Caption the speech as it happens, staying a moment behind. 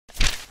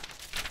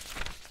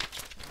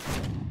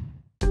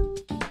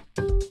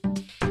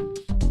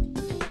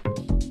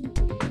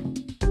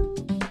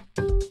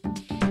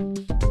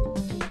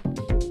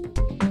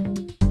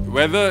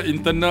whether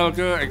internal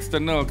ke,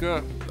 external ke,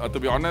 to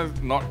be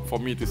honest, not for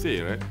me to say,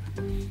 right?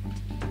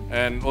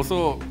 And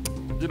also,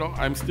 you know,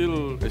 I'm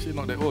still actually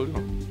not that old, you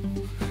know.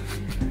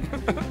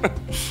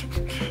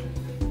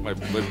 My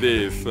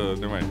birthday is,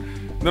 never mind.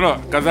 No,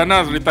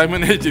 Khazanah's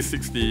retirement age is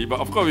 60, but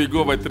of course we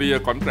go by 3-year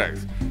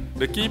contracts.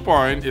 The key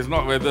point is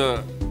not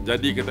whether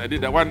jadi ke tak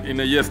jadi, that one in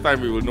a year's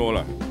time we will know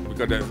lah.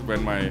 Because that's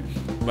when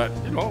but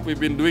you know, we've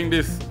been doing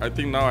this, I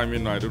think now, I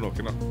mean, I don't know,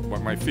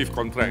 but my 5th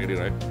contract already,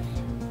 right?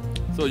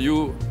 So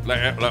you, like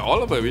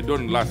all of us, we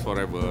don't last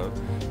forever.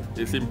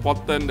 It's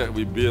important that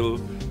we build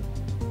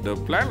the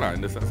plan lah,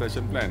 and the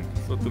succession plan.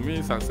 So to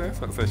me,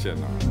 succession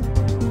lah.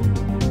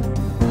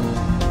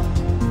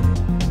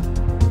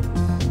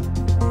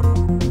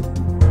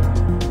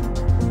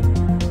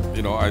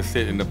 You know, I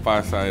said in the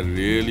past, I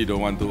really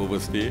don't want to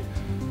overstay,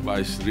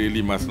 but I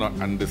really must not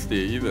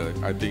understay either.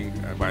 I think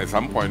by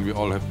some point we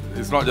all have,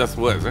 it's not just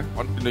words. You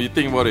know, you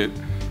think about it,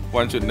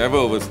 one should never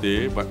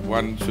overstay, but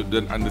one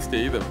shouldn't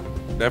understay either.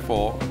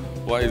 Therefore,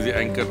 what is it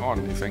anchored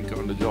on? It's anchored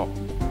on the job.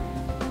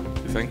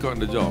 It's anchored on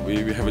the job.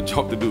 We have a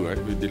job to do, right?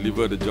 We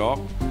deliver the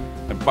job,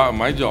 and part of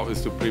my job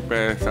is to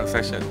prepare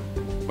succession.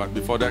 But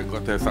before that,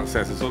 got to have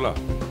success as well,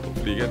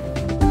 hopefully,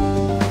 kan?